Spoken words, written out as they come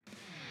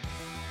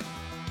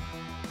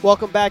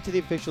Welcome back to the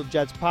Official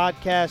Jets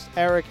podcast.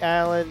 Eric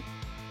Allen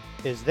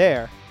is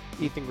there.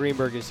 Ethan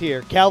Greenberg is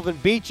here. Kelvin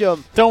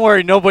Beachum. Don't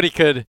worry, nobody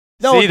could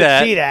see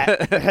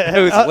that. Unless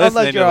Who's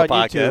listening to you're the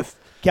on podcast. YouTube.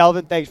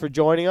 Kelvin, thanks for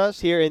joining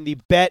us here in the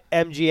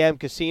BetMGM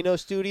Casino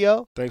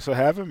studio. Thanks for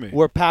having me.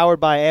 We're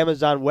powered by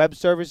Amazon Web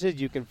Services.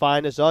 You can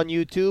find us on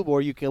YouTube,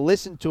 or you can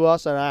listen to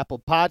us on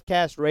Apple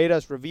Podcasts. Rate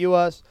us, review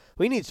us.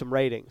 We need some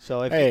ratings.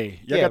 So if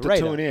you got to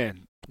tune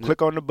in.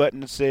 Click on the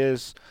button that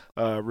says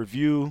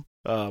review.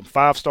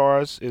 5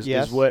 stars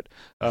is what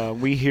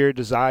we here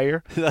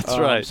desire. That's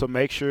right. So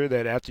make sure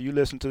that after you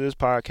listen to this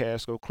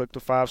podcast, go click the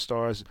 5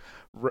 stars,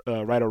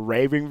 write a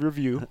raving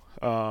review.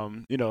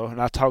 And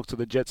I talk to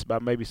the Jets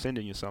about maybe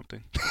sending you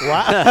something.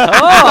 Wow.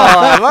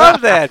 I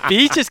love that.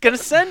 Beach is going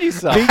to send you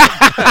something.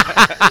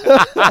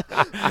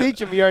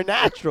 Beachum, you're a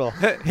natural.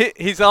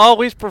 He's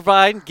always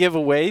providing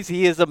giveaways.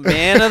 He is a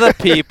man of the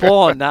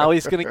people, and now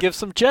he's going to give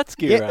some Jets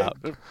gear out.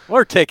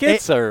 Or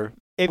tickets, or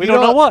we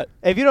don't know what.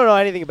 If you don't know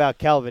anything about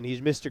Kelvin,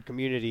 he's Mr.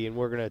 Community, and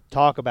we're going to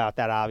talk about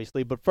that,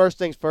 obviously. But first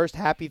things first,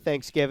 happy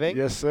Thanksgiving.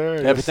 Yes,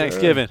 sir. Happy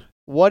Thanksgiving.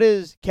 What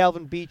is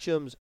Kelvin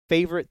Beachum's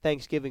favorite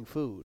Thanksgiving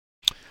food?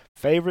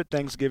 Favorite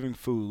Thanksgiving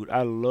food?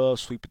 I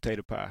love sweet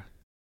potato pie.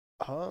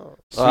 Oh,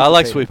 I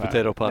like sweet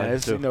potato pie,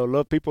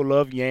 too. People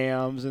love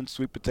yams and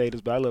sweet potatoes,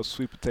 but I love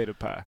sweet potato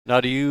pie. Now,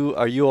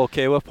 are you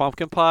okay with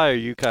pumpkin pie? Or are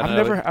you kind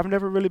of? I've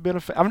never really been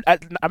a fan.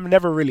 I've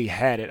never really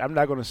had it. I'm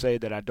not going to say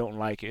that I don't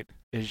like it.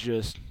 It's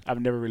just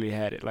I've never really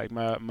had it. Like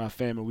my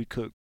family, we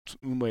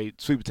made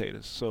sweet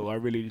potatoes, so I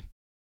really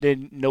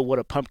didn't know what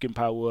a pumpkin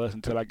pie was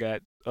until I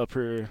got up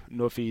here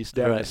northeast,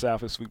 down in the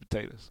south, and sweet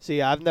potatoes.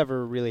 See, I've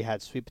never really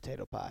had sweet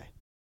potato pie.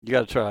 You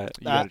got to try it.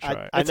 You got to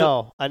try it.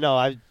 I know.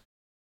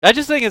 I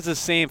just think it's the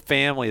same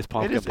family as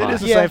pumpkin pie. It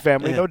is the same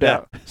family, no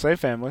doubt. Same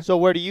family. So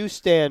where do you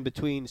stand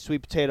between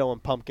sweet potato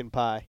and pumpkin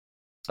pie?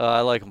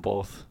 I like them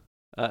both.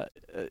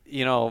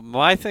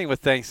 My thing with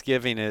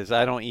Thanksgiving is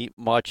I don't eat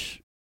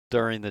much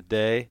during the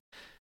day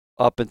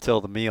up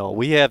until the meal.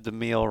 We have the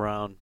meal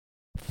around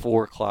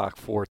 4 o'clock,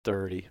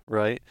 4:30,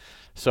 right?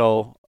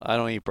 So I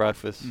don't eat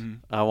breakfast.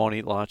 Mm-hmm. I won't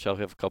eat lunch. I'll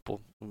have a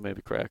couple,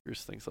 maybe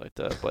crackers, things like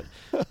that.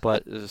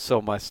 But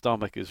so my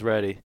stomach is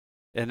ready.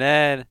 And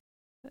then,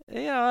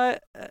 the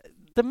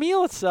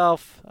meal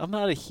itself, I'm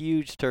not a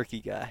huge turkey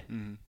guy.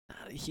 Mm-hmm.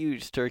 Not a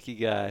huge turkey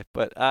guy,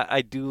 but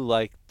I do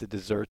like the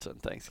desserts on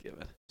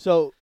Thanksgiving.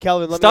 So,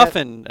 Kelvin,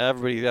 stuffing,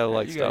 everybody gotta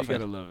like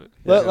stuffing. You gotta love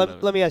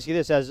it. Let me ask you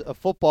this: as a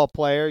football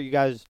player, you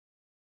guys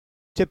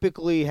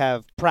typically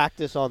have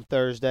practice on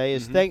Thursday.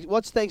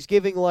 What's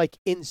Thanksgiving like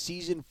in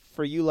season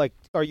for you? Like,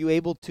 are you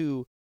able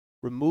to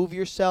remove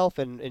yourself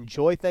and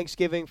enjoy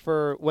Thanksgiving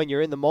for when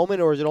you're in the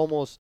moment, or is it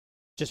almost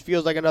just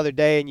feels like another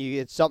day and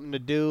it's something to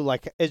do?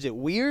 Like, is it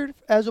weird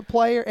as a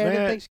player and in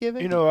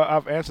Thanksgiving?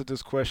 I've answered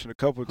this question a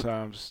couple of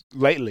times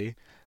lately.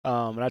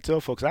 And I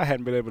tell folks I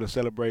hadn't been able to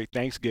celebrate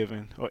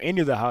Thanksgiving or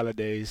any of the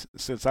holidays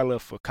since I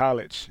left for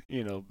college,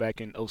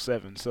 back in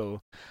 2007.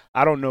 So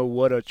I don't know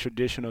what a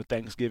traditional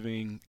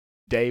Thanksgiving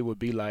day would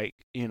be like.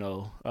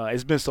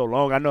 It's been so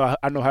long. I know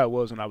how it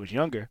was when I was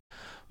younger,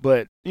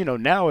 but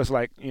now it's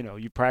like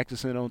you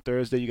practicing on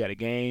Thursday, you got a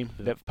game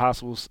that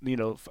possible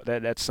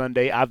that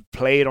Sunday. I've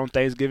played on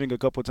Thanksgiving a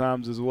couple of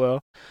times as well,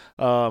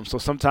 so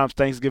sometimes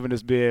Thanksgiving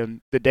has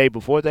been the day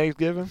before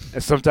Thanksgiving,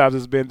 and sometimes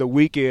it's been the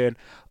weekend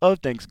of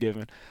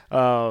Thanksgiving.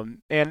 And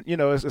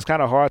it's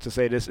kind of hard to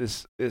say this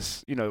is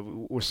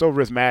we're so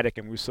rhythmic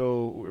and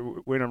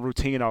we're in a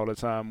routine all the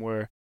time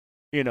where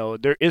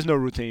there is no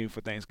routine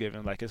for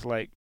Thanksgiving. Like, it's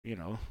like,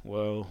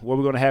 well, what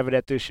we're going to have it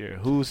at this year?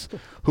 Who's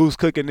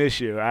cooking this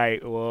year? All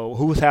right, well,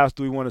 whose house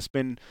do we want to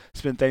spend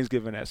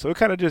Thanksgiving at? So it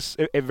kind of just,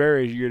 it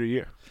varies year to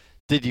year.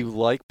 Did you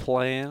like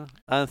playing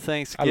on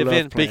Thanksgiving? I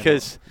love playing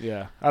because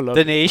I love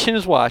the nation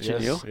is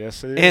watching you.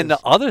 Yes, it is. And the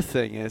other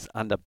thing is,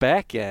 on the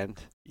back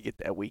end, you get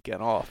that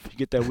weekend off. You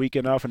get that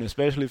weekend off, and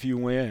especially if you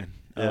win.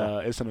 Yeah.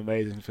 It's an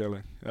amazing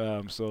feeling.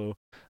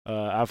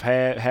 I've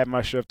had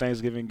my share of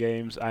Thanksgiving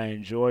games. I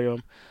enjoy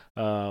them.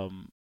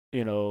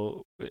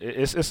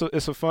 It's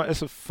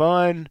a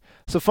fun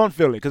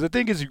feeling, because the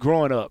thing is,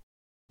 growing up,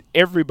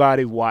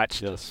 everybody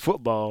watched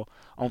football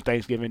on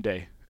Thanksgiving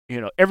Day.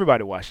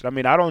 Everybody watched it. I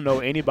mean, I don't know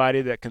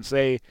anybody that can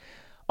say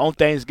on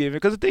Thanksgiving,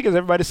 because the thing is,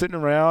 everybody's sitting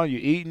around,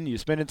 you're eating, you're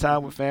spending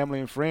time with family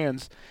and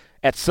friends.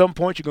 At some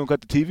point, you're going to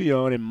cut the TV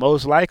on, and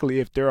most likely,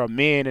 if there are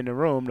men in the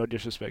room, no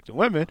disrespect to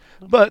women,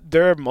 but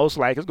there most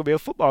likely is going to be a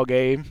football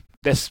game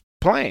that's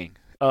playing.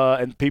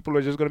 And people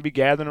are just going to be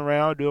gathering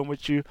around doing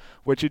what you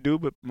do,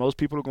 but most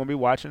people are going to be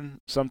watching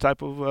some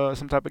type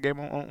of game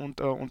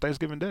on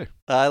Thanksgiving Day.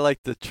 I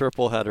like the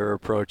triple header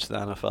approach the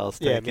NFL's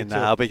taking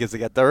now, because they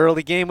got the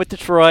early game with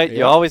Detroit. Yep.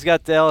 You always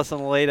got Dallas in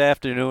the late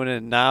afternoon,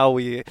 and now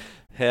we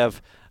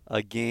have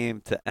a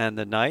game to end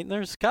the night. And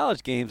there's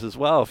college games as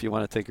well, if you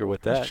want to tinker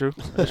with that.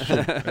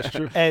 That's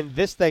true. And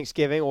this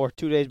Thanksgiving, or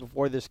 2 days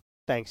before this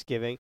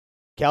Thanksgiving,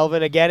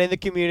 Kelvin again in the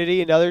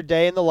community, another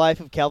day in the life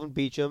of Kelvin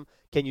Beachum.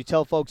 can you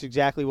tell folks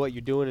exactly what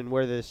you're doing and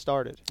where this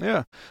started?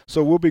 Yeah.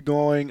 So we'll be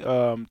going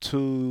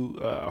to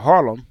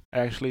Harlem,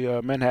 actually,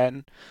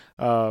 Manhattan,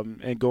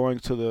 and going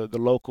to the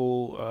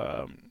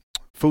local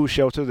food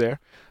shelter there.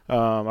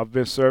 I've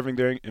been serving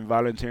there and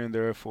volunteering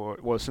there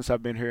since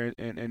I've been here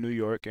in New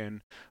York,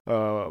 and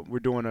we're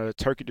doing a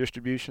turkey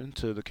distribution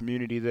to the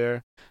community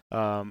there.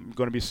 I'm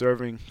going to be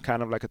serving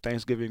kind of like a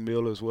Thanksgiving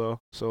meal as well.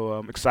 So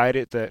I'm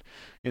excited that,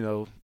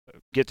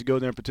 get to go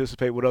there and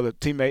participate with other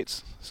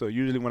teammates. So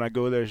usually when I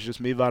go there, it's just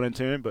me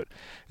volunteering, but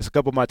it's a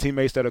couple of my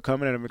teammates that are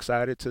coming, and I'm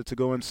excited to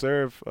go and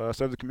serve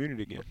the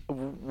community again.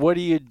 What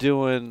are you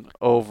doing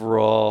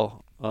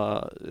overall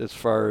as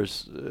far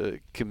as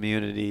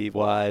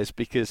community-wise?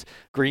 Because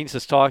Greens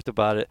has talked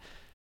about it.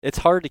 It's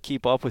hard to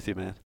keep up with you,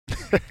 man.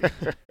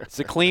 It's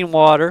a clean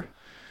water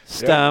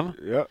STEM.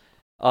 Yep.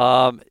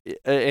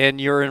 And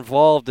you're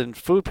involved in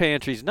food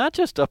pantries, not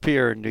just up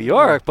here in New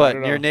York, but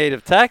in your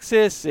native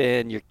Texas,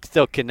 and you're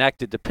still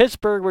connected to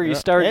Pittsburgh, where you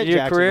started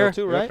your career.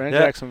 Too, right? And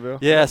Jacksonville.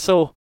 Yeah.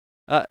 So,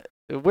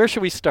 where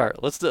should we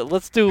start? Let's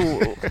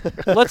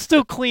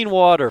do clean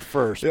water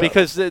first,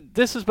 because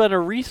this has been a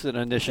recent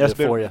initiative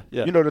for you.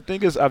 Yeah. The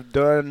thing is, I've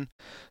done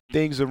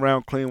things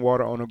around clean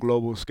water on a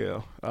global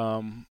scale,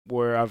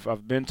 where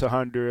I've been to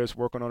Honduras,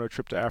 working on a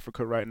trip to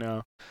Africa right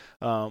now,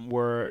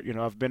 where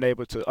I've been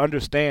able to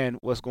understand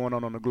what's going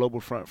on the global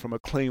front from a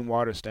clean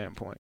water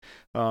standpoint,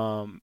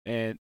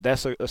 and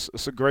that's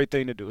it's a great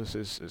thing to do.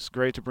 It's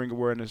great to bring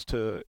awareness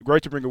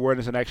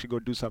and actually go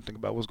do something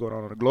about what's going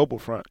on the global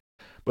front.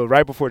 But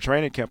right before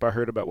training camp, I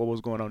heard about what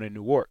was going on in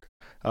Newark.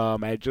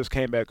 I just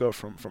came back up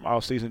from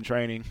off-season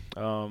training.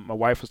 My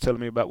wife was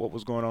telling me about what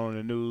was going on in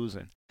the news,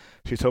 and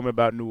she told me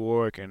about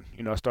Newark, and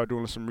I started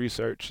doing some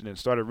research and then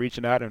started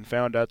reaching out and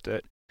found out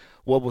that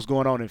what was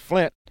going on in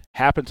Flint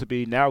happened to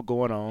be now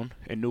going on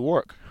in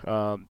Newark.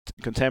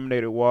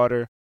 Contaminated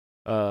water,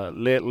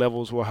 lead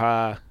levels were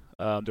high.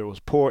 There was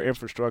poor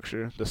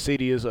infrastructure. The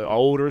city is an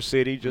older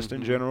city just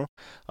in general,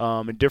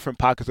 and different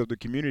pockets of the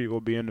community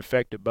were being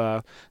affected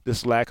by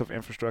this lack of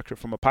infrastructure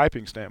from a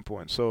piping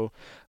standpoint. So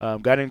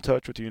got in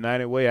touch with the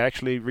United Way. I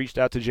actually reached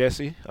out to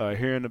Jesse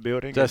here in the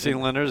building. Jesse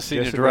Leonard, the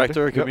Senior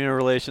Director of Community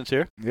Relations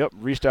here. Yep,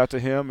 reached out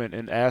to him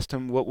and asked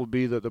him what would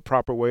be the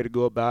proper way to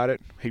go about it.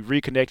 He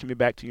reconnected me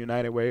back to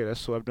United Way.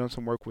 That's who I've done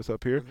some work with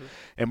up here.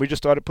 And we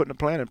just started putting a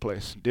plan in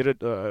place. Did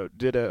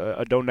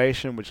a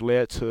donation, which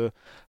led to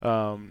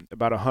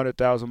about 100,000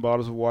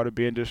 bottles of water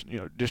being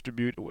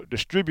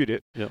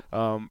distributed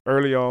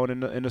early on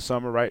in the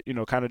summer, right?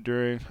 Kind of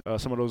during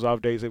some of those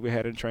off days that we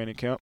had in training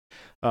camp.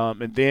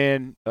 And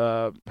then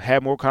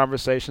had more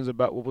conversations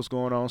about what was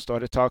going on.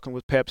 Started talking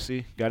with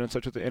Pepsi. Got in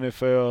touch with the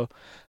NFL.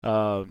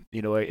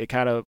 It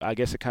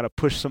kind of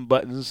pushed some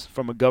buttons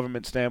from a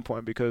government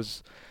standpoint,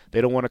 because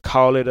they don't want to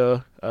call it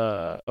a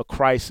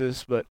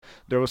crisis, but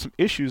there were some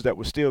issues that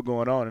were still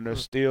going on, and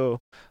there's still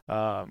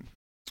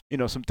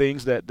some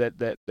things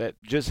that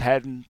just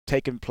hadn't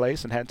taken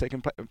place and hadn't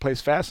taken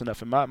place fast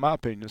enough, in my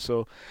opinion.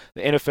 So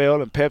the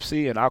NFL and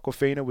Pepsi and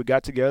Aquafina, we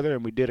got together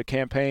and we did a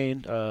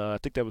campaign. I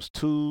think that was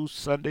 2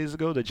 Sundays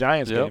ago, the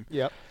Giants game.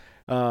 Yep.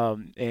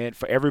 And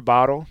for every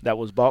bottle that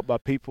was bought by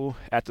people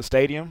at the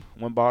stadium,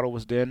 one bottle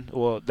was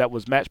that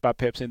was matched by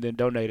Pepsi and then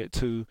donated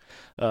to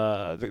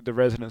the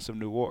residents of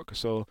Newark.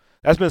 So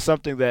that's been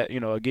something that,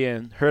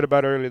 again, heard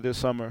about earlier this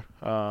summer,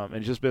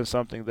 and just been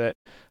something that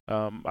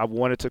I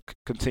wanted to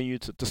continue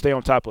to stay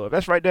on top of.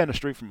 That's right down the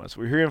street from us.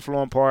 We're here in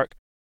Florham Park.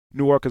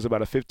 Newark is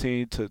about a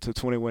 15 to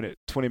 20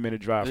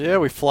 minute drive. Yeah,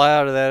 we fly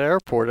out of that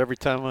airport every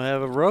time we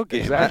have a road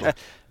game. Exactly.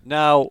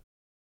 Now,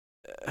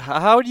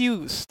 how do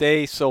you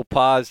stay so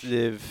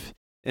positive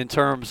in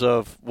terms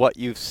of what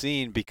you've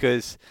seen?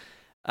 Because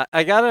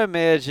I got to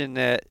imagine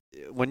that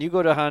when you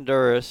go to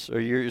Honduras or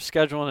you're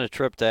scheduling a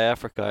trip to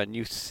Africa and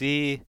you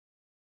see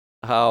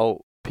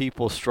how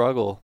people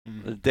struggle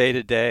day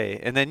to day,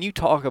 and then you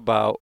talk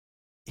about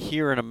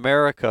here in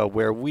America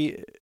where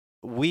we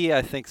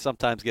I think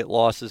sometimes get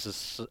lost as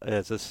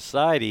a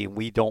society, and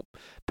we don't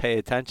pay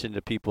attention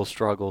to people's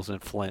struggles in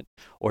Flint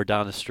or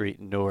down the street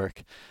in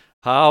Newark.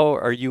 How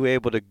are you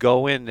able to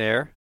go in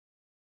there,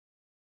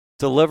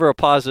 deliver a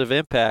positive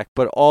impact,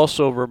 but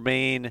also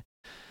remain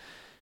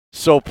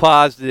so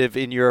positive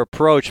in your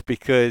approach?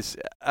 Because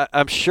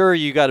I'm sure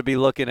you got to be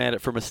looking at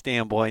it from a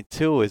standpoint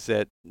too, is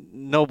that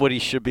nobody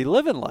should be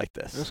living like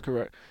this. That's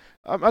correct.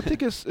 I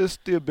think it's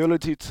the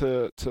ability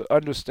to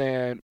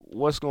understand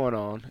what's going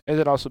on, and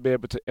then also be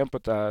able to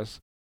empathize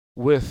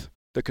with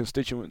the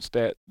constituents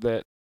that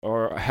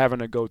are having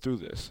to go through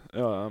this.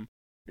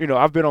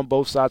 I've been on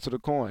both sides of the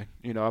coin.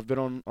 I've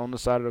been on the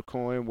side of the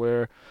coin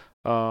where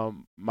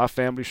my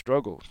family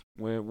struggled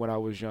when I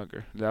was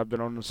younger. And I've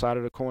been on the side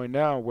of the coin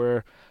now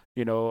where,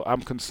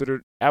 I'm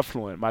considered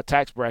affluent. My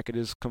tax bracket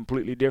is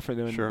completely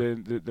different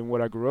than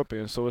what I grew up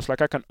in. So it's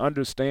like I can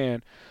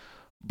understand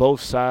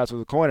both sides of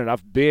the coin. And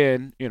I've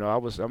been,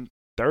 I'm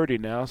 30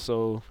 now,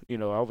 so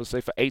I would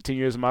say for 18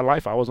 years of my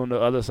life I was on the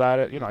other side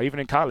of, even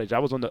in college I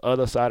was on the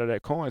other side of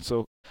that coin,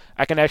 so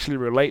I can actually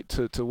relate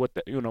to what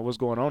what's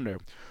going on there.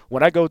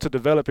 When I go to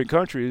developing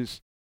countries,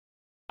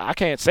 I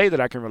can't say that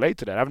I can relate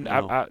to that.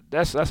 No.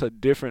 That's a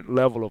different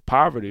level of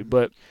poverty.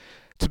 But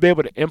to be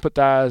able to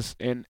empathize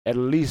and at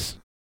least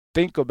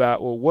think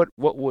about, well,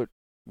 what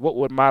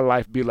would my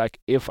life be like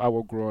if I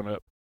were growing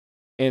up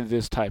in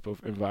this type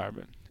of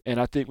environment? And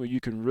I think when you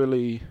can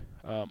really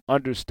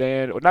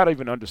understand, or not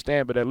even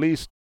understand, but at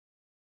least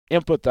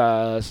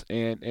empathize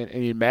and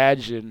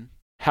imagine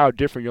how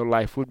different your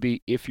life would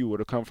be if you were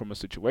to come from a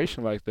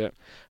situation like that,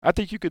 I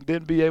think you can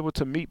then be able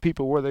to meet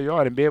people where they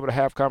are and be able to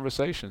have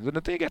conversations. And the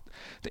thing at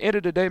the end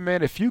of the day,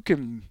 man, if you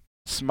can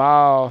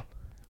smile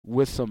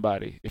with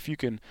somebody, if you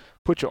can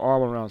put your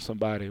arm around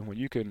somebody, when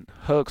you can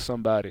hug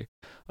somebody,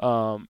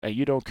 and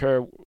you don't care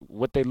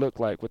what they look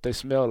like, what they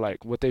smell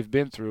like, what they've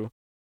been through,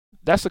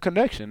 that's a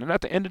connection. And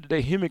at the end of the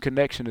day, human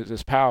connection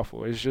is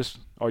powerful. It's just,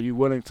 are you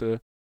willing to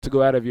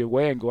go out of your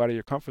way and go out of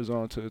your comfort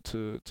zone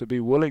to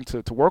be willing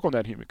to work on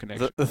that human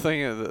connection? The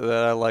thing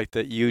that I like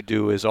that you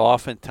do is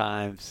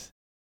oftentimes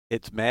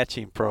it's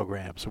matching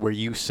programs where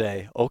you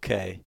say,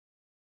 okay,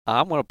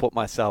 I'm going to put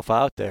myself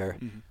out there.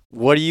 Mm-hmm.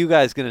 What are you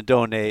guys going to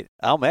donate?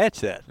 I'll match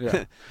that.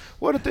 Yeah.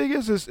 Well, the thing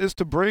is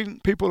to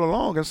bring people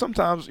along. And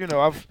sometimes,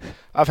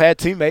 I've had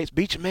teammates,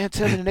 Beachum, man,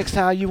 tell me the next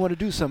time you want to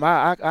do something.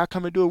 I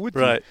come and do it with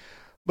you. Right.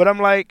 But I'm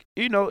like,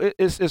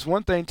 it's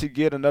one thing to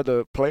get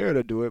another player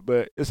to do it,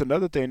 but it's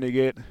another thing to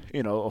get,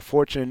 a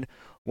Fortune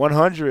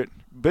 100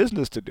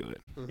 business to do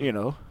it.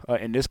 Mm-hmm.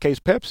 In this case,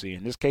 Pepsi.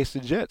 In this case, the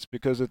Jets.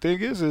 Because the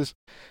thing is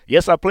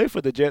yes, I play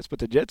for the Jets, but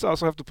the Jets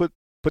also have to put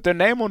their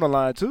name on the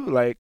line too.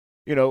 Like,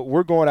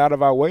 we're going out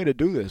of our way to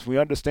do this. We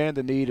understand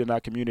the need in our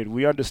community.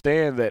 We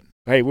understand that,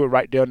 hey, we're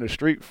right down the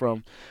street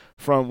from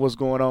what's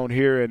going on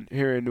here in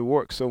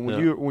Newark. So when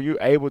you're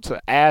able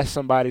to ask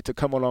somebody to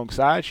come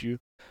alongside you,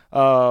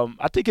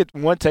 I think it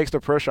takes the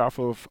pressure off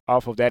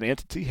of that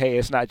entity. Hey,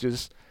 it's not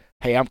just,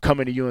 hey, I'm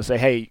coming to you and say,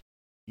 hey,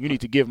 you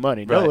need to give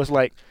money. No, Right. It's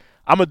like,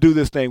 I'm gonna do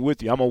this thing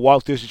with you. I'm gonna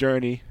walk this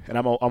journey, and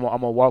I'm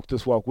gonna walk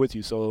this walk with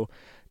you. So,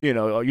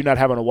 you're not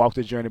having to walk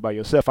this journey by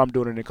yourself. I'm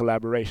doing it in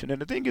collaboration.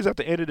 And the thing is, at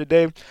the end of the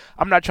day,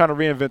 I'm not trying to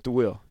reinvent the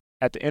wheel.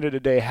 At the end of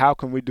the day, how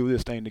can we do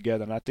this thing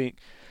together? And I think,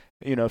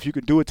 if you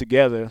can do it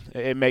together,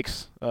 it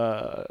makes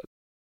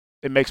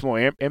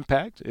more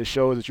impact. It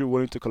shows that you're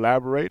willing to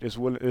collaborate.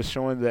 It's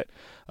showing that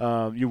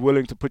you're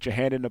willing to put your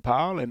hand in the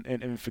pile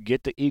and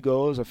forget the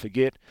egos or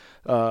forget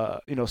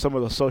some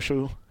of the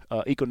social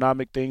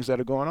economic things that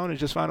are going on, and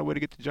just find a way to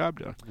get the job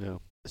done. Yeah.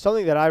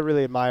 Something that I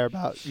really admire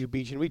about you,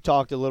 Beach, and we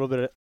talked a little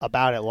bit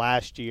about it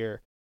last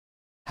year,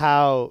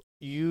 how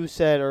you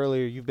said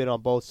earlier you've been on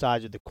both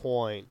sides of the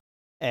coin,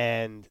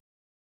 and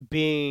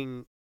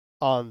being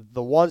on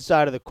the one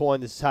side of the coin,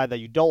 the side that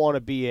you don't want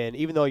to be in,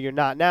 even though you're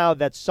not now,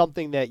 that's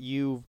something that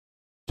you've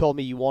told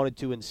me you wanted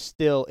to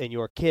instill in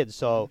your kids.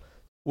 So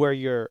where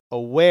you're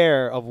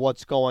aware of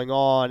what's going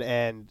on,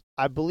 and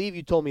I believe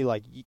you told me,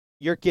 like,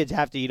 your kids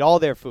have to eat all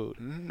their food.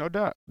 No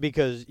doubt.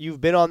 Because you've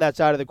been on that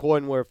side of the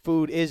coin where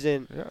food is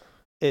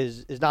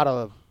not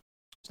a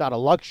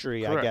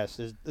luxury. Correct. I guess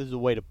is the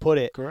way to put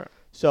it. Correct.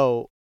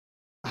 So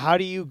how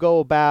do you go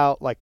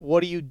about, like,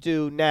 what do you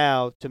do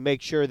now to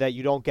make sure that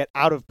you don't get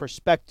out of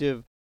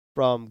perspective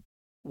from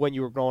when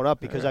you were growing up?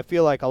 Because I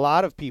feel like a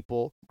lot of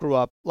people grew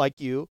up like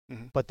you,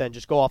 but then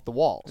just go off the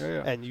walls.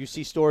 And you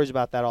see stories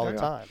about that all the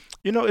time.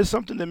 It's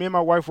something that me and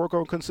my wife work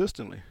on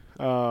consistently.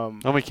 How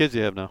many kids do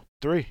you have now?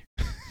 3.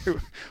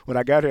 When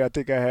I got here, I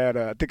think I had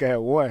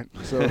 1.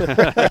 So,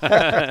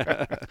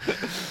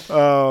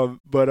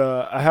 but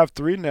I have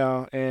 3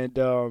 now, and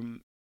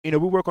we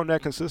work on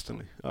that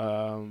consistently.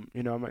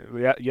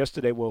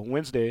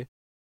 Wednesday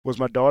was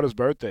my daughter's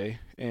birthday,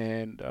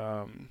 and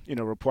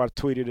reporter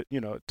tweeted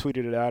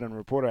it out, and a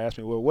reporter asked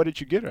me, well, what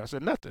did you get her? I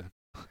said, nothing.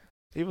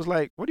 He was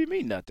like, what do you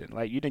mean nothing?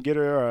 Like, you didn't get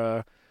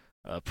her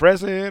a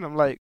present? I'm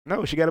like,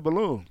 no, she got a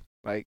balloon.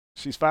 Like,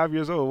 she's 5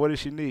 years old. What does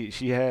she need?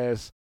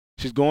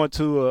 She's going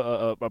to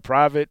a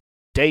private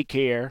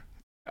daycare.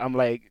 I'm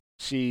like,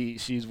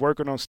 she's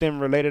working on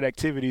STEM related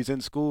activities in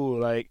school.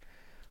 Like,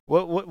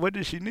 what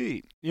does she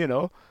need?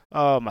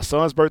 My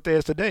son's birthday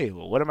is today.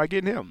 Well, what am I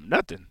getting him?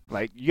 Nothing.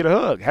 Like, you get a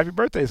hug. Happy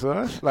birthday,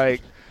 son.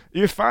 Like,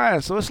 you're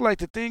fine. So it's like,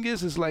 the thing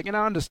is like, and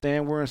I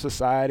understand we're in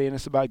society and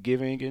it's about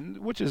giving, and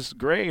which is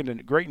great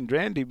and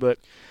dandy, but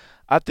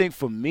I think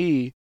for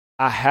me,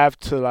 I have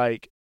to,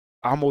 like,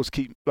 almost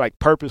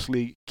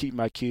purposely keep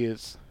my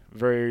kids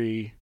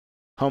very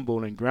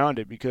humble and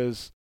grounded,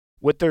 because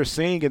what they're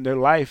seeing in their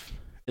life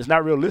is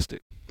not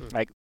realistic.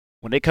 Like,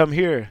 when they come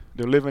here,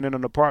 they're living in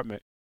an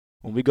apartment.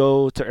 When we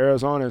go to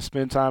Arizona and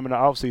spend time in the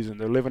off season,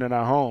 they're living in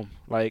our home.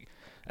 Like,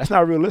 that's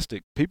not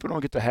realistic. People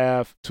don't get to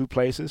have 2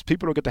 places.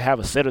 People don't get to have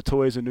a set of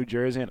toys in New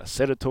Jersey and a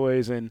set of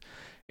toys in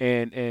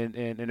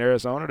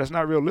Arizona. That's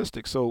not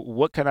realistic. So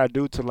what can I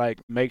do to,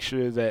 like, make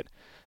sure that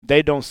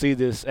they don't see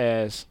this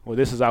as, well,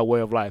 this is our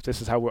way of life.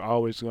 This is how we're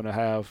always going to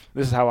have.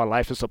 This is how our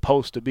life is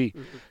supposed to be.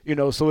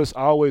 So it's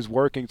always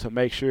working to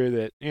make sure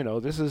that,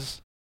 this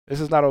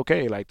is not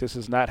okay. Like, this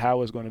is not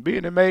how it's going to be.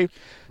 And it may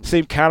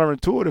seem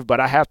counterintuitive, but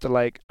I have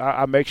to,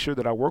 I make sure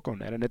that I work on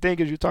that. And the thing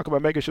is, you talk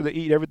about making sure they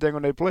eat everything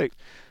on their plate.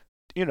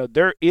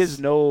 There is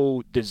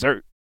no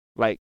dessert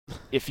Like,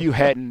 if you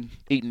hadn't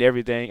eaten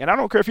everything, and I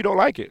don't care if you don't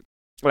like it.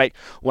 Like,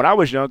 when I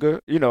was younger,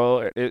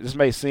 this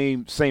may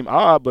seem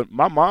odd, but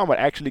my mom would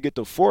actually get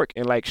the fork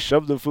and like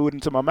shove the food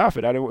into my mouth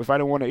if I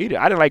didn't want to eat it.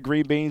 I didn't like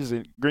green beans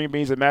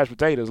and mashed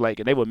potatoes, like,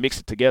 and they would mix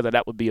it together.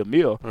 That would be a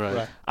meal.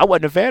 Right. I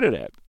wasn't a fan of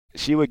that.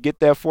 She would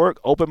get that fork,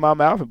 open my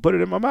mouth, and put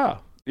it in my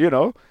mouth,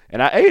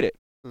 and I ate it.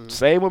 Mm.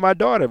 Same with my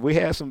daughter. We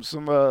had some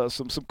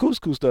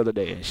couscous the other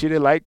day, and she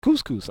didn't like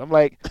couscous. I'm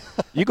like,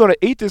 you're gonna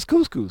eat this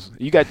couscous.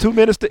 You got 2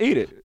 minutes to eat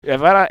it.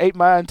 If I ate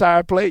my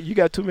entire plate, you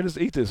got 2 minutes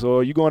to eat this,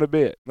 or you going to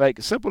bed.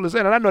 Like, simple as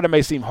that. And I know that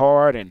may seem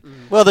hard, and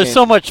Well, there's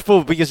so much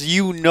food because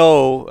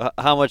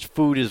how much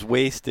food is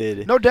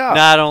wasted. No doubt.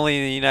 Not only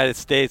in the United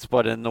States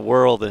but in the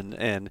world,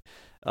 and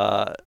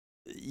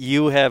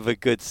you have a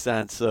good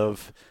sense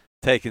of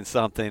taking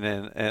something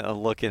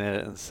and looking at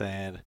it and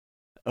saying,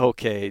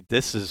 okay,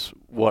 this is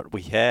what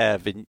we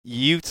have. And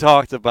you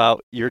talked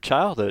about your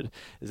childhood,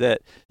 is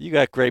that you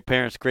got great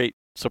parents, great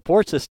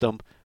support system,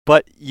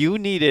 but you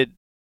needed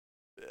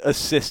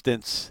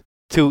assistance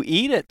to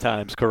eat at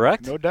times,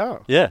 correct? No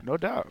doubt. Yeah. No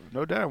doubt.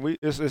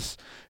 It's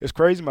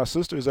crazy. My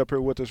sister is up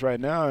here with us right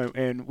now,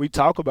 and we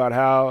talk about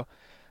how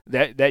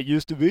that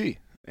used to be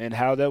and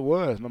how that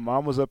was. My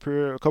mom was up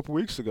here a couple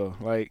weeks ago.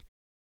 Like,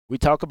 we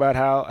talk about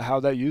how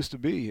that used to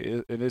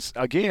be, and it's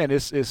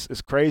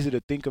crazy to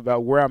think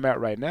about where I'm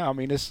at right now. I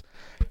mean,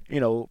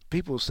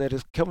 people said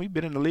we've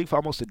been in the league for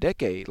almost a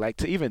decade. Like,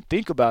 to even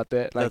think about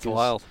that, like, That's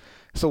wild.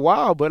 It's a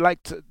while, but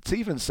like to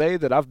even say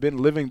that I've been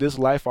living this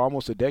life for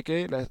almost a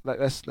decade,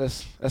 that's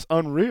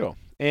unreal.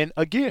 And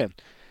again,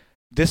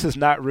 this is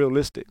not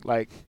realistic.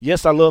 Like,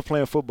 yes, I love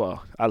playing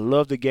football. I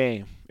love the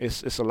game.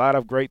 It's a lot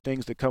of great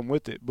things that come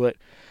with it, but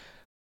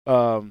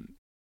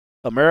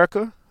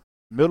America,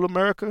 middle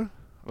America,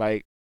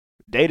 like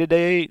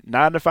day-to-day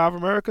 9-to-5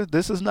 America,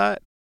 this is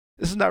not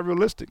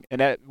realistic. And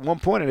at one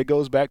point, and it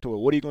goes back to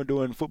what are you going to do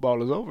when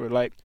football is over?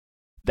 Like,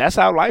 that's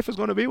how life is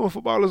going to be when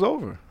football is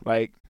over.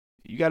 Like,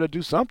 you got to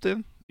do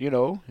something.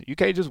 You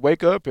can't just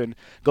wake up and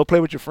go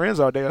play with your friends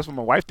all day. That's what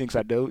my wife thinks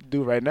I do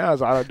right now.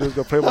 Is all I do is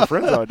go play with my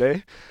friends all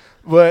day.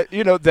 But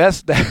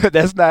that's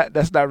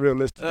not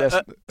realistic.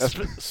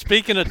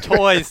 Speaking of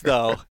toys,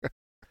 though,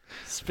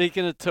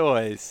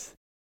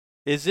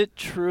 is it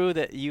true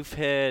that you've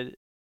had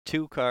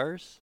 2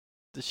 cars,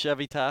 the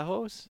Chevy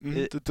Tahoes?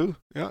 The 2,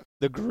 yeah.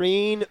 The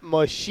Green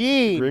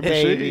Machine, Green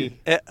baby.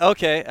 Machine.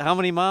 Okay, how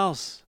many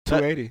miles?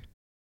 280.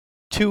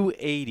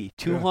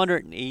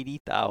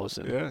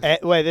 280,000. Yeah.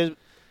 Wait, this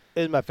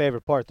is my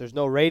favorite part. There's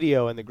no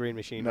radio in the Green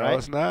Machine, No, right?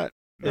 it's not.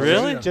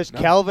 Really? Just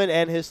No. Kelvin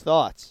and his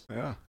thoughts.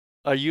 Yeah.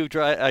 Are you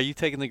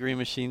taking the Green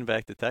Machine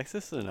back to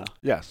Texas or no?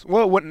 Yes.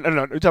 Well,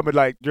 no. You're talking about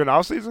like during the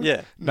off season?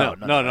 Yeah. No.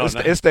 No.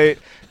 It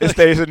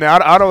stays in there.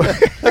 I don't.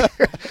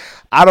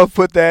 I don't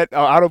put that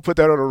on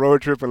a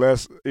road trip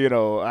unless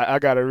I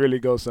gotta really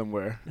go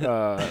somewhere.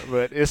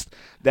 But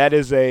that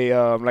is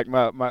a like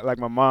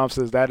my mom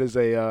says, that is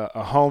a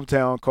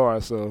hometown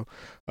car. So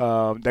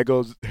that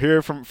goes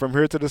here from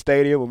here to the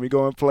stadium when we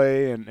go and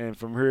play, and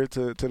from here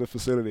to the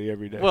facility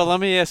every day. Well, let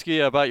me ask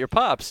you about your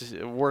pops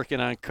working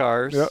on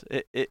cars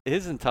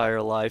his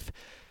entire life.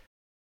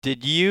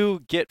 Did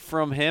you get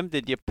from him?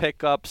 Did you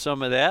pick up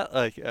some of that?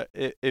 Like,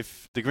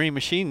 if the Green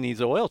Machine needs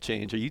an oil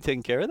change, are you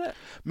taking care of that?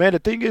 Man, the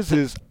thing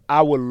is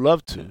I would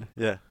love to.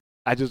 Yeah.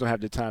 I just don't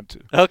have the time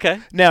to. Okay.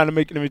 Now let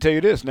me tell you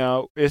this.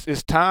 Now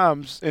it's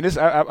times, and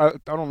I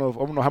don't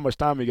know how much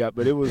time we got,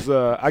 but it was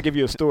I'll give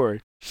you a story.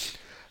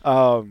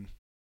 A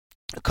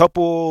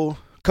couple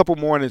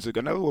mornings ago,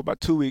 no, about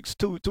 2 or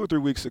 3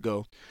 weeks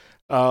ago.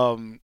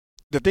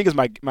 The thing is,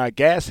 my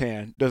gas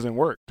hand doesn't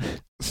work,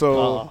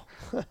 so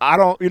I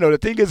don't. The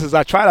thing is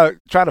I try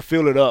to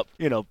fill it up.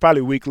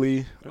 Probably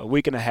weekly, a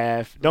week and a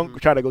half.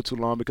 Don't try to go too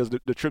long because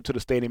the trip to the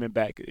stadium and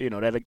back,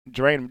 that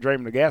drain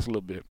the gas a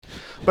little bit.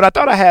 But I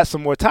thought I had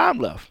some more time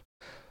left,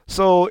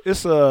 so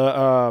it's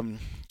a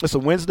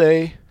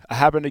Wednesday. I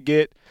happen to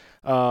get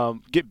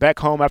back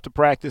home after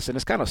practice, and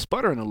it's kind of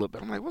sputtering a little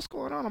bit. I'm like, what's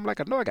going on? I'm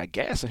like, I know I got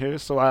gas in here.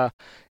 So I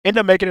end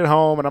up making it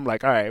home, and I'm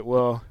like, all right,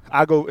 well,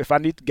 if I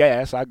need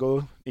gas, I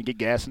go and get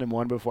gas in the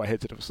morning before I head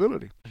to the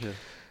facility. Yeah.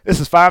 This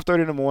is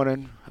 5:30 in the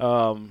morning,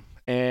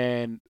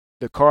 and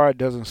the car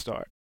doesn't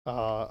start.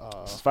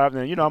 It's 5.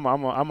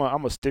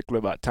 I'm a stickler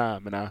about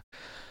time, and I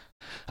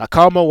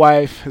called my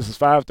wife. This is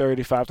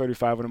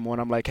 5:35 in the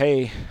morning. I'm like,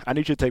 hey, I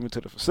need you to take me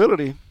to the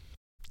facility.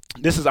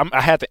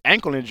 I had the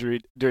ankle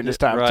injury during this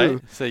time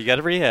too. So you got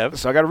to rehab.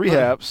 So I got to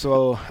rehab.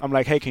 So I'm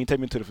like, hey, can you take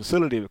me to the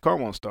facility? The car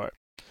won't start.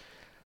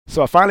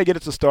 So I finally get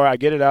it to start. I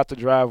get it out the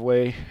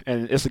driveway,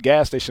 and it's a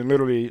gas station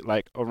literally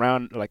like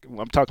around, like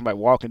I'm talking about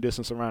walking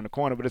distance around the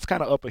corner, but it's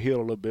kind of up a hill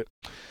a little bit.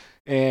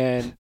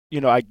 And,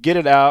 I get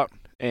it out,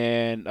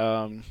 and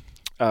I'm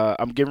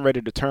getting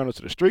ready to turn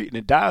onto the street, and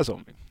it dies on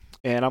me.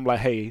 And I'm like,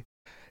 hey,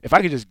 if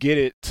I could just get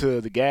it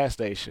to the gas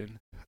station,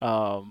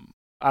 I'll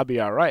be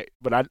all right.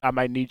 But I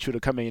might need you to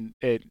come in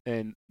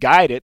and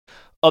guide it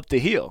up the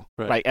hill,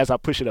 like as I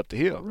push it up the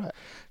hill. Right.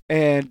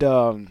 And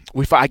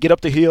I get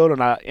up the hill,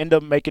 and I end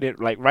up making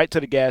it like right to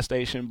the gas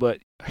station. But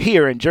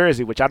here in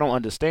Jersey, which I don't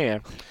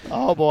understand,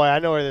 Oh boy, I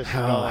know where this is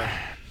going.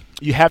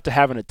 you have to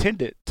have an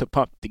attendant to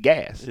pump the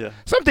gas. Yeah.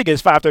 So I'm thinking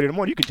it's 5:30 in the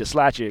morning. You can just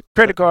slide your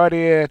credit card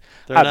in.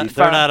 They're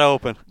not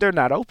open. They're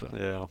not open.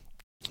 Yeah.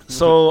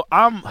 So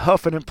I'm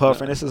huffing and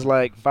puffing. This is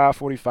like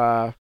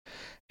 5:45,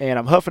 and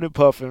I'm huffing and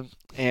puffing,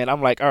 and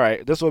I'm like, all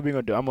right, this is what we're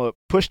gonna do. I'm gonna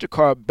push the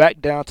car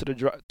back down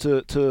to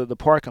to the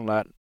parking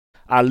lot.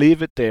 I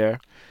leave it there,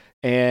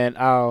 and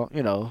I'll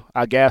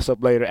gas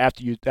up later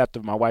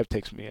after my wife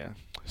takes me in.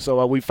 So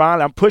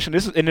I'm pushing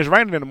this, and it's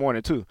raining in the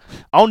morning too,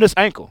 on this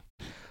ankle.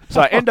 So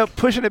I end up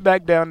pushing it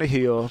back down the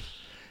hill,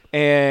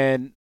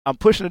 and I'm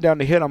pushing it down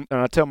the hill, and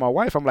I tell my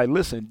wife, I'm like,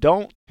 listen,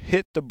 don't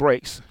hit the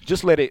brakes.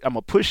 Just let it. I'm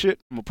gonna push it.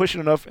 I'm gonna push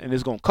it enough, and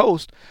it's gonna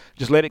coast.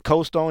 Just let it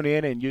coast on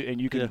in, and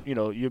you can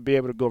you'll be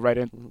able to go right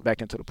in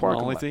back into the parking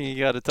lot. The only thing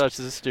you got to touch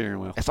is the steering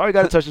wheel. That's all you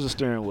got to touch is the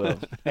steering wheel.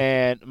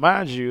 And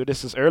mind you,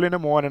 this is early in the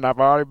morning. I've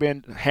already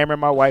been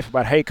hammering my wife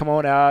about, hey, come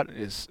on out.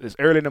 It's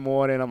early in the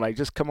morning. I'm like,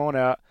 just come on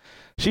out.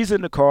 She's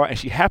in the car, and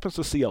she happens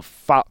to see a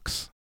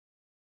fox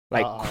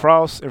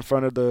cross in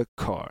front of the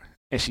car,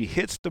 and she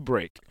hits the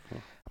brake.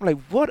 I'm like,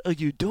 what are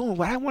you doing?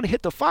 Why I want to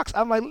hit the fox?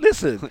 I'm like,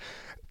 listen,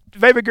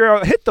 baby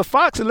girl, hit the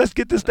fox and let's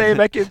get this thing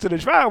back into the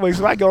driveway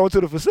so I go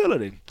into the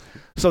facility.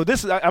 So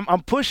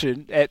I'm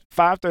pushing at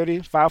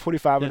 5:30,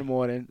 5:45 in the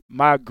morning,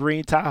 my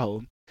green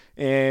Tahoe,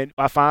 and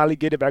I finally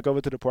get it back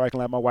over to the parking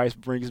lot. My wife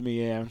brings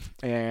me in,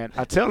 and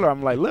I tell her,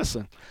 I'm like,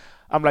 listen,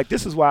 I'm like,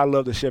 this is why I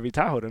love the Chevy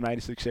Tahoe, the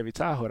 96 Chevy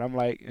Tahoe. And I'm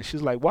like, and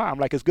she's like, why? I'm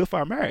like, it's good for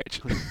our marriage.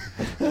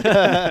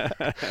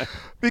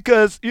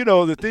 Because,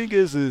 the thing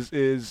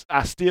is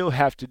I still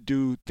have to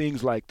do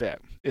things like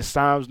that. It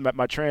sounds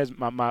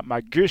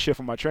my gear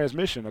shift on my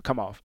transmission will come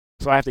off.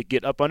 So I have to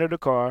get up under the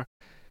car,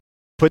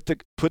 get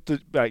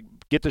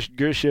the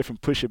gear shift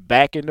and push it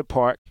back in the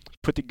park,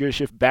 put the gear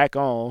shift back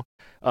on,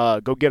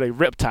 go get a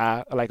rip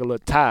tie, like a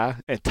little tie,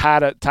 and tie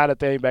the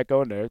thing back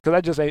on there.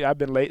 Because I've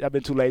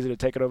been too lazy to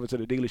take it over to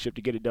the dealership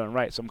to get it done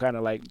right. So I'm kind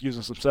of like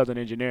using some Southern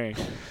engineering.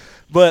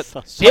 But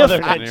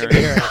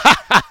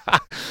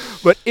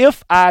but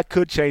if I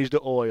could change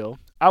the oil,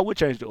 I would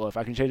change the oil. If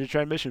I can change the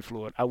transmission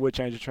fluid, I would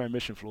change the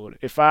transmission fluid.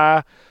 If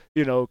I,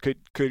 could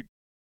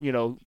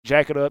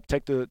jack it up,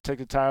 take the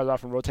tires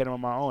off and rotate them on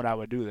my own, I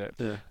would do that.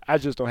 Yeah. I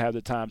just don't have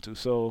the time to.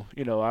 So,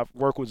 I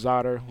work with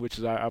Zotter, which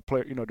is our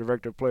player,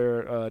 director of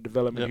player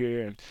development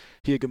here, and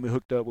he'll get me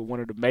hooked up with one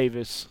of the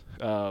Mavis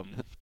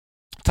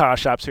tire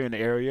shops here in the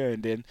area,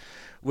 and then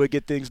we'll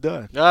get things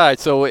done. All right,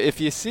 so if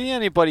you see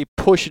anybody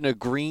pushing a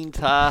green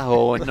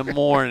Tahoe in the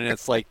morning,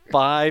 it's like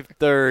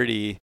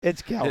 5:30.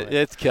 It's Kelvin.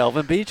 It's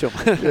Kelvin Beachum.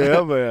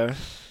 Yeah, man.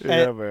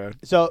 Yeah, man.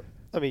 So,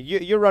 I mean,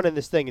 you're running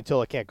this thing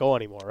until it can't go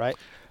anymore, right?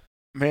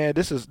 Man,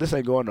 this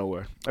ain't going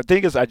nowhere. The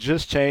thing is, I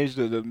just changed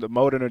the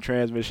motor and the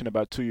transmission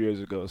about 2 years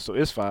ago, so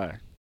it's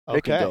fine. Okay.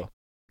 It can go.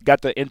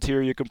 Got the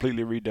interior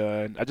completely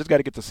redone. I just got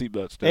to get the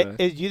seatbelts done.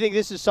 Do you think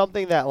this is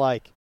something that,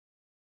 like,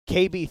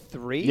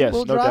 KB3 yes,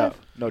 will no drive?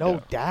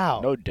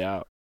 doubt. No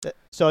doubt.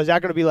 So is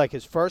that going to be like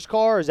his first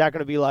car, or is that going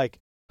to be like,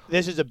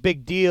 this is a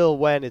big deal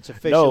when it's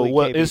officially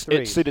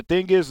KB3? See, the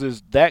thing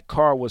is that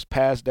car was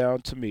passed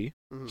down to me.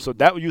 Mm-hmm. So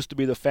that used to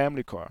be the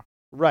family car.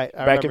 Right.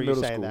 I back remember in middle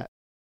you saying school. That.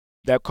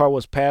 That car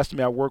was passed to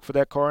me. I worked for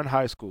that car in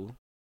high school.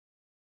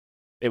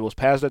 It was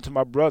passed down to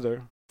my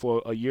brother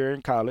for a year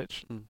in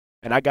college,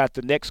 and I got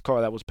the next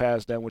car that was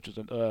passed down, which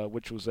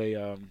was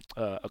a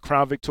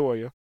Crown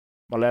Victoria.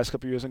 My last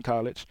couple years in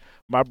college,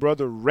 my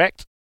brother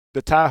wrecked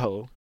the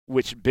Tahoe,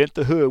 which bent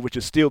the hood, which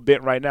is still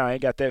bent right now. I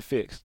ain't got that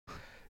fixed.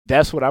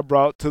 That's what I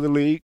brought to the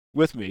league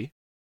with me.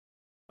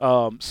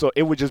 So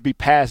it would just be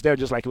passed down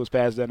just like it was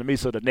passed down to me.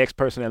 So the next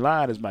person in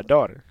line is my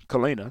daughter,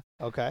 Kalina.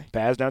 Okay.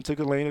 Passed down to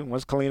Kalina.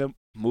 Once Kalina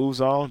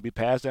moves on, be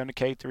passed down to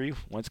K3.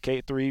 Once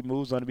K3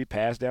 moves on, to be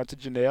passed down to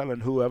Janelle,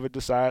 and whoever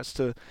decides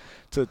to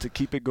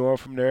keep it going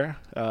from there,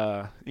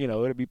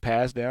 it'll be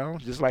passed down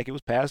just like it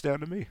was passed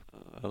down to me.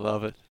 I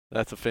love it.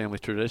 That's a family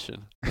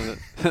tradition.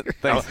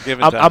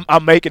 Thanksgiving time.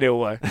 I'm making it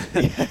one.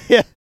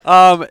 Yeah.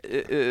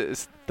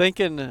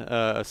 Speaking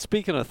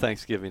of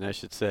Thanksgiving, I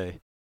should say,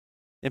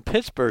 in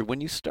Pittsburgh, when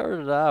you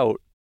started out,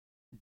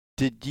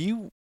 did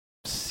you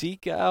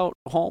seek out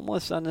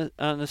homeless on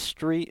the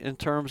street in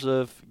terms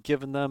of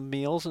giving them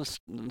meals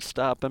and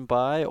stopping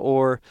by,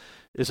 or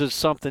is it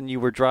something you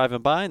were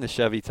driving by in the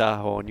Chevy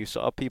Tahoe and you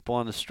saw people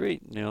on the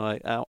street and you're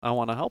like, I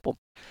want to help them?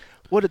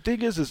 Well, the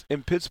thing is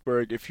in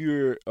Pittsburgh, if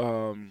you're,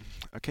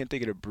 I can't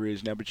think of the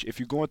bridge now, but if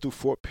you're going through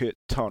Fort Pitt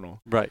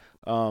Tunnel, right?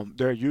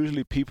 There are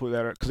usually people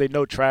that are, because they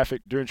know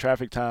traffic during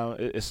traffic time,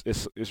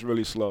 it's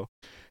really slow,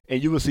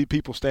 and you will see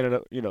people standing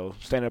up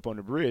on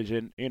the bridge,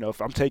 and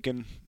if I'm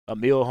taking a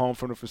meal home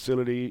from the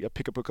facility, I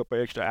pick up a couple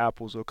extra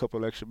apples or a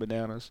couple extra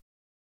bananas,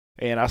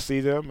 and I see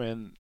them,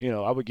 and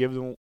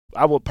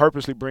I would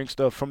purposely bring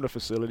stuff from the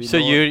facility. So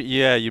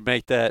you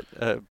make that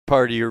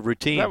part of your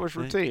routine. That was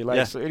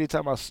routine. So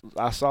anytime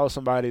I saw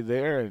somebody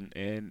there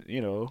and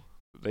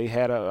they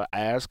had a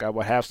ask, I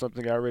would have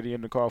something already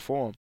in the car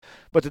for them.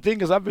 But the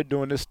thing is, I've been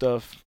doing this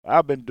stuff.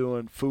 I've been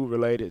doing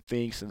food-related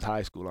things since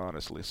high school,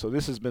 honestly. So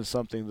this has been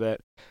something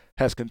that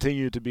has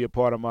continued to be a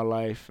part of my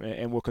life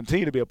and will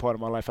continue to be a part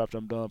of my life after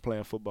I'm done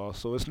playing football.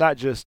 So it's not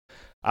just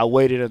I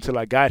waited until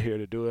I got here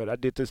to do it. I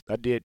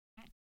did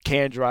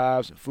can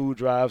drives and food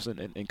drives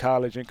in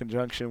college in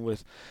conjunction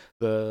with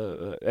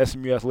the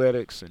SMU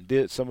Athletics, and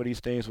did some of these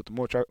things with the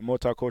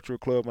Multicultural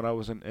Club when I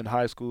was in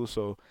high school.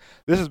 So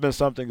this has been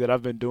something that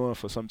I've been doing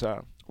for some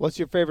time. What's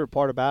your favorite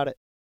part about it?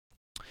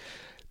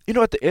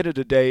 At the end of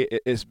the day,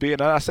 it's being,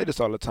 and I say this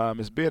all the time,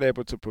 it's being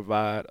able to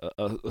provide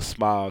a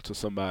smile to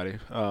somebody.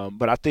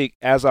 But I think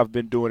as I've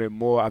been doing it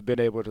more, I've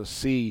been able to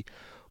see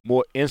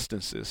more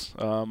instances.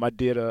 I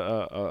did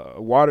a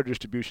water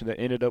distribution that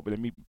ended up with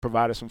me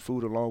providing some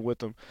food along with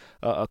them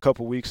a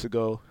couple weeks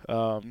ago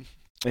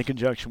in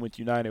conjunction with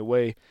United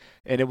Way.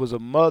 And it was a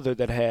mother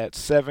that had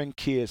 7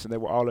 kids, and they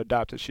were all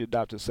adopted. She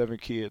adopted 7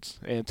 kids.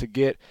 And to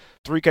get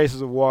 3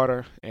 cases of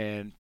water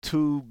and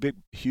 2 big,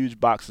 huge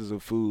boxes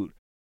of food,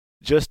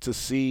 just to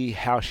see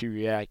how she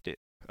reacted,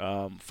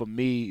 for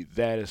me,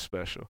 that is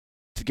special.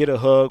 To get a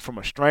hug from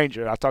a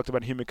stranger, I talked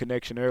about human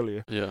connection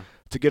earlier. Yeah.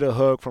 To get a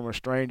hug from a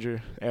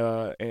stranger,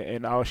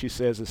 and all she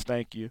says is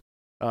thank you.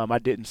 I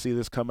didn't see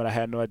this coming. I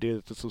had no idea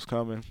that this was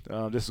coming.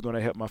 This is going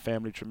to help my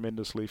family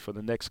tremendously for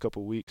the next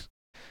couple of weeks.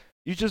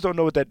 You just don't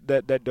know what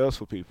that does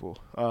for people.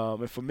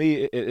 And for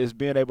me, it's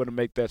being able to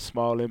make that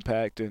small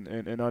impact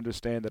and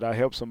understand that I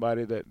helped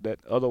somebody that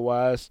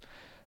otherwise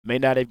may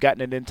not have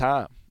gotten it in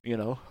time.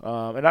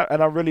 And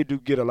I really do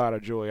get a lot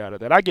of joy out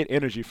of that. I get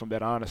energy from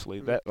that, honestly.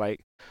 That,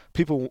 like,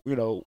 people,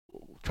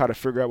 try to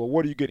figure out, well,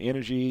 where do you get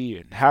energy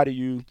and how do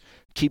you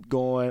keep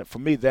going? For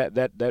me,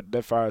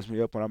 that fires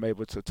me up when I'm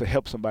able to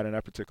help somebody in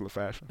that particular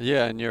fashion.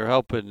 Yeah, and you're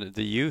helping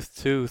the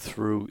youth too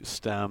through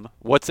STEM.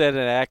 What's that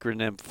an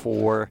acronym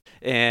for,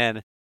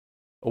 and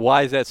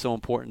why is that so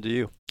important to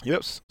you?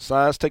 Yep,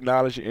 science,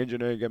 technology,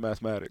 engineering, and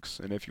mathematics.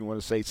 And if you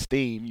want to say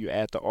STEAM, you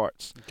add the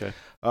arts. Okay.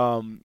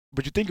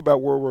 But you think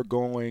about where we're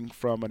going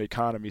from an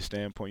economy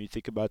standpoint. You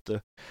think about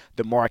the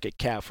market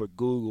cap for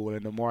Google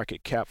and the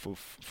market cap for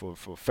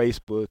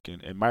Facebook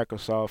and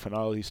Microsoft and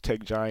all these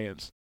tech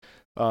giants.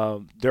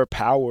 They're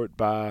powered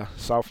by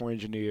software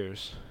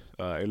engineers,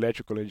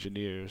 electrical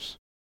engineers,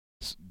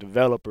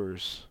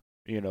 developers,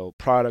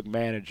 product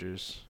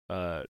managers,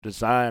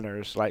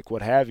 designers, like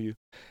what have you.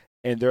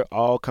 And they're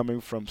all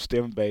coming from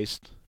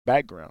STEM-based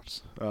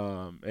backgrounds.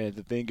 And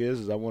the thing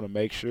is I want to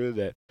make sure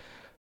that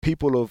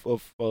people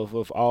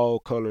of all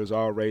colors,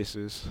 all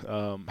races,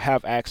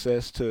 have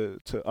access to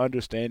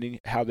understanding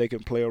how they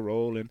can play a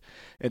role in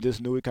this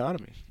new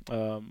economy.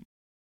 And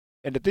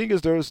the thing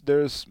is,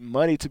 there's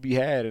money to be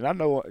had, and I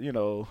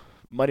know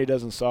money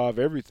doesn't solve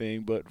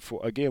everything, but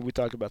we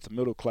talk about the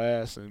middle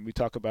class and we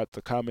talk about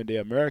the common day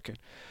American.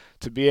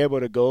 To be able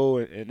to go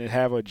and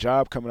have a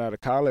job coming out of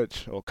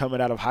college or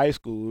coming out of high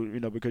school,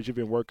 because you've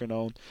been working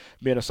on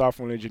being a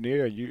software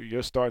engineer, and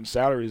your starting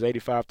salary is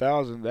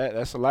 $85,000.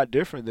 That's a lot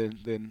different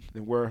than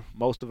where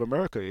most of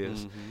America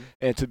is. Mm-hmm.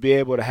 And to be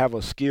able to have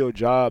a skilled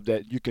job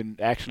that you can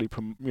actually,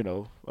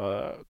 continue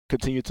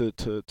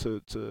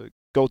to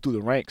go through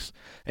the ranks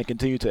and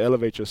continue to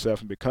elevate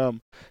yourself and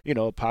become,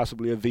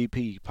 possibly a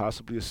VP,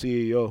 possibly a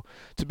CEO,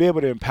 to be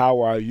able to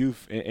empower our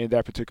youth in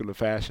that particular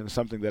fashion is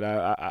something that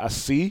I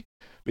see,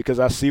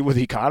 because I see where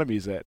the economy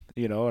is at,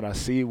 and I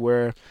see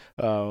where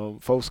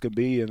folks can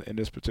be in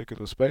this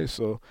particular space.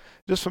 So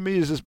just for me,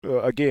 it's just,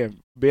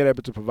 again, being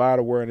able to provide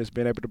awareness,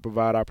 being able to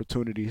provide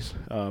opportunities,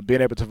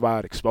 being able to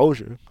provide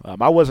exposure.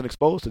 I wasn't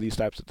exposed to these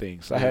types of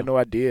things. I had no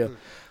idea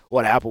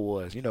what Apple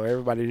was.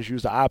 Everybody just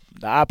used the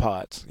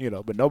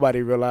iPods, but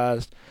nobody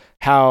realized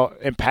how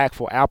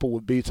impactful Apple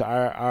would be to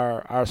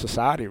our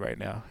society right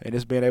now. And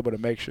it's being able to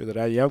make sure that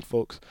our young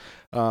folks,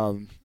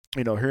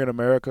 here in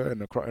America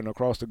and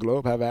across the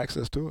globe, have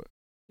access to it.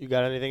 You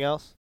got anything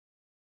else?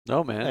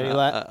 No, man.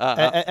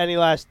 Any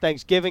last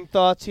Thanksgiving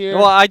thoughts here?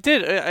 Well, I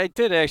did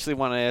actually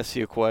want to ask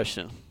you a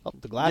question. Oh,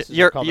 the glasses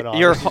are coming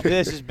on.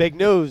 This is big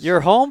news.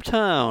 Your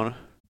hometown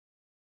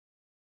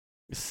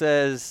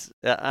says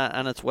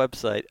on its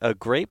website, a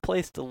great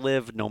place to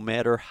live no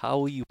matter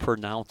how you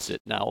pronounce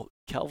it. Now,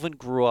 Kelvin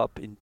grew up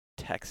in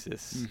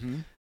Texas. Mm-hmm.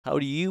 How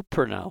do you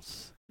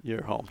pronounce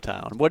your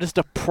hometown? What is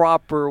the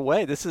proper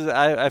way? This is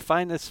I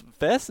find this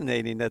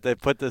fascinating that they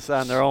put this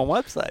on their own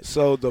website.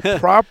 So the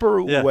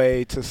proper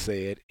way to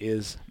say it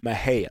is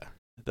Mahia.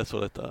 That's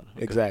what I thought.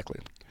 Okay.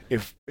 Exactly.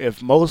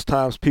 If most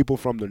times people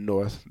from the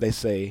north, they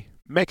say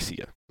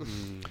Mexia.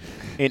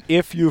 And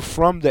if you're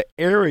from the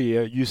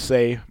area, you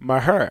say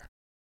Maher.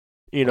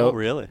 Oh,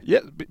 really? Yeah,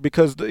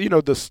 because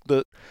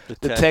the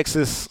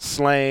Texas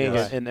slang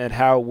and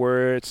how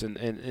words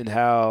and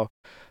how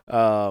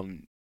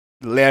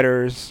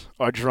letters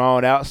are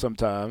drawn out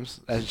sometimes.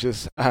 That's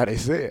just how they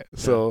say it. Yeah.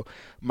 So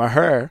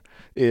Maher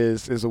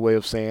is a way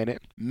of saying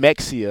it.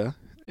 Mexia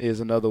is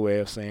another way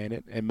of saying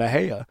it, and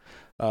Mahia,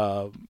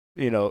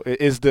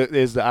 is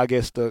the I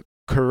guess the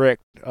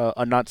correct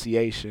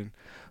enunciation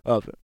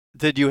of it.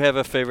 Did you have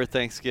a favorite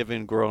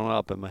Thanksgiving growing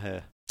up in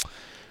Mahia?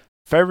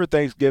 Favorite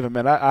Thanksgiving,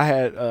 man. I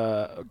had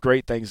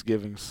great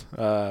Thanksgivings.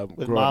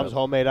 With mom's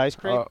homemade ice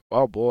cream?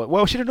 Oh, boy.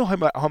 Well, she didn't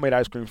know homemade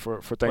ice cream for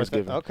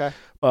Thanksgiving. Okay.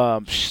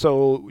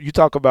 So you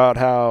talk about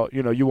how,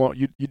 you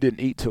didn't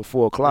eat till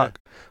 4 o'clock.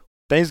 Yeah.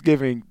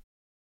 Thanksgiving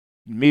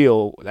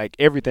meal, like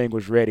everything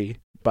was ready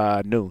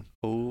by noon.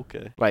 Oh,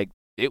 okay. Like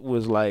it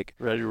was like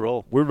ready to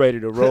roll. We're ready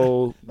to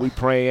roll. We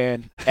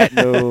praying at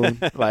noon.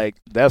 Like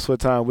that's what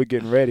time we're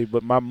getting ready.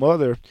 But my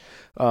mother,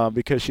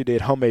 because she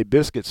did homemade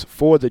biscuits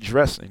for the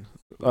dressing,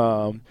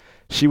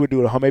 she would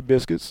do the homemade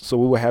biscuits. So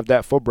we would have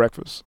that for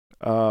breakfast.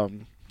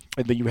 And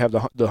then you have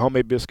the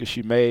homemade biscuits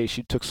she made.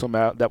 She took some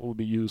out that would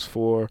be used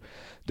for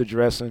the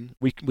dressing.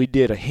 We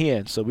did a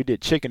hen, so we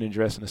did chicken and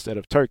dressing instead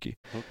of turkey.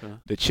 Okay.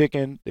 The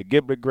chicken, the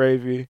giblet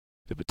gravy,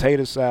 the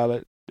potato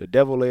salad, the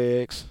deviled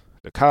eggs,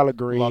 the collard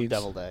greens. Love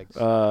deviled eggs.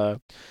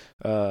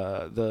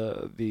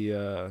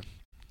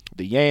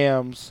 The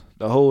yams,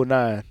 the whole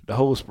nine, the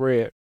whole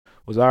spread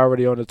was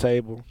already on the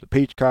table. The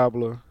peach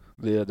cobbler,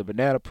 the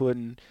banana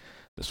pudding,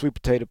 the sweet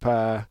potato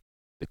pie,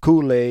 the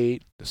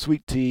Kool-Aid, the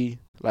sweet tea,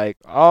 like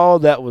all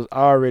that was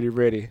already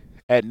ready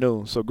at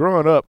noon. So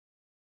growing up,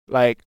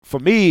 like for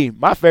me,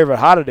 my favorite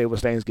holiday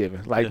was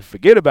Thanksgiving. Like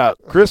forget about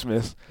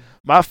Christmas.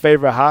 My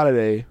favorite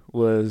holiday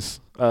was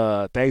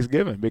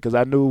Thanksgiving because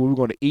I knew we were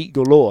going to eat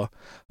galore,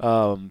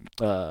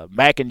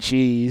 mac and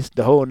cheese,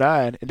 the whole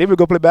nine, and then we'd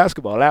go play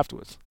basketball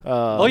afterwards.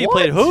 You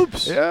played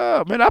hoops?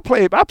 Yeah, man, I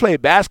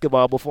played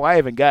basketball before I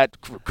even got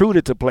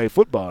recruited to play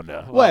football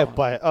now. Wait,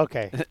 but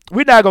okay.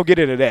 We're not going to get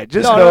into that.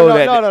 Just know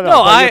that.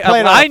 No,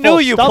 I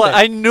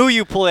knew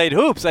you played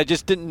hoops. I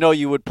just didn't know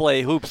you would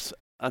play hoops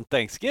on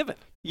Thanksgiving.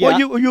 Yeah.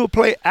 Well, you would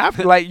play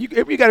after, like you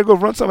got to go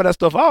run some of that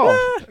stuff off.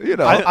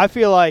 I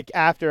feel like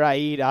after I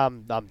eat,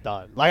 I'm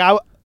done. Like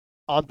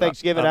on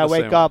Thanksgiving, I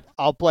wake up,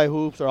 I'll play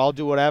hoops or I'll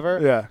do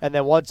whatever. Yeah. And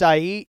then once I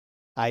eat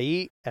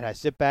and I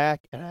sit back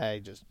and I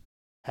just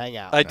hang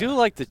out. I do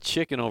like the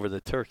chicken over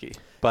the turkey,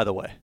 by the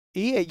way.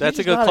 Yeah, that's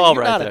a good call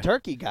right there. You're not a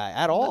turkey guy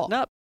at all.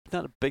 Not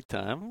a big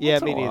time. Yeah,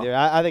 me neither.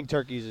 I think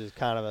turkeys is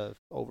kind of a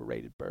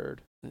overrated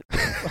bird.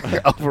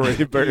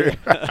 Overrated bird.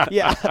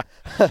 Yeah.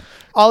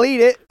 I'll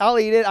eat it.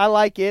 I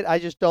like it. I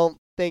just don't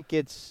think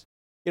it's,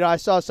 I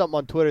saw something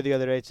on Twitter the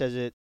other day. It says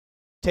it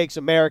takes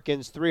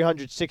Americans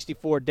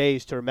 364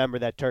 days to remember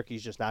that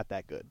turkey's just not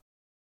that good.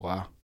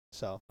 Wow.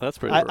 So that's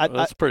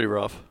pretty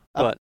rough.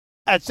 But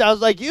that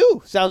sounds like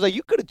you. Sounds like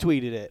you could have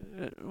tweeted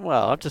it.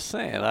 Well, I'm just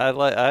saying. I'm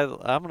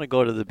gonna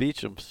go to the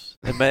Beachums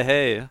in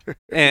May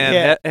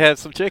and have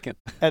some chicken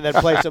and then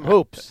play some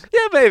hoops.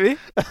 Yeah, maybe.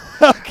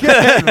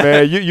 Okay.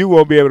 Man, you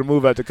won't be able to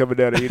move after coming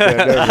down to eat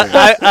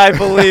that. I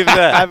believe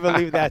that. I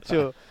believe that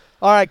too.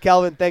 All right,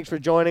 Kelvin, thanks for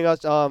joining us.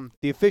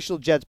 The official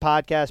Jets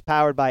podcast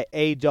powered by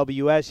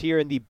AWS here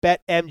in the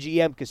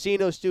BetMGM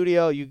Casino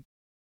studio. You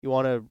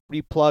want to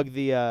replug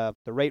the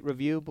rate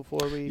review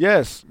before we?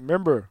 Yes.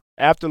 Remember,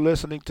 after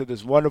listening to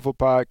this wonderful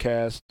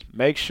podcast,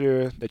 make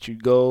sure that you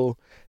go.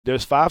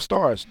 There's 5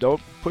 stars.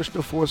 Don't push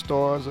the 4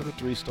 stars or the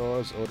 3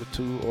 stars or the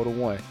 2 or the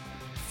 1.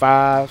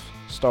 5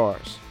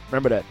 stars.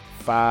 Remember that.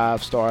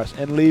 5 stars.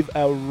 And leave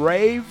a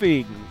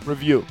raving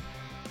review.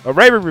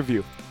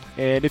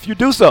 And if you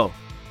do so,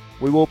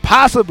 we will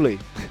possibly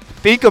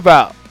think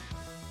about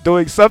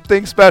doing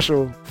something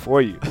special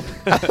for you.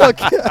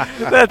 Okay.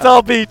 That's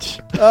all, Beach.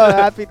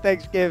 Happy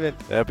Thanksgiving.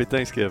 Happy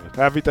Thanksgiving.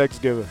 Happy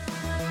Thanksgiving.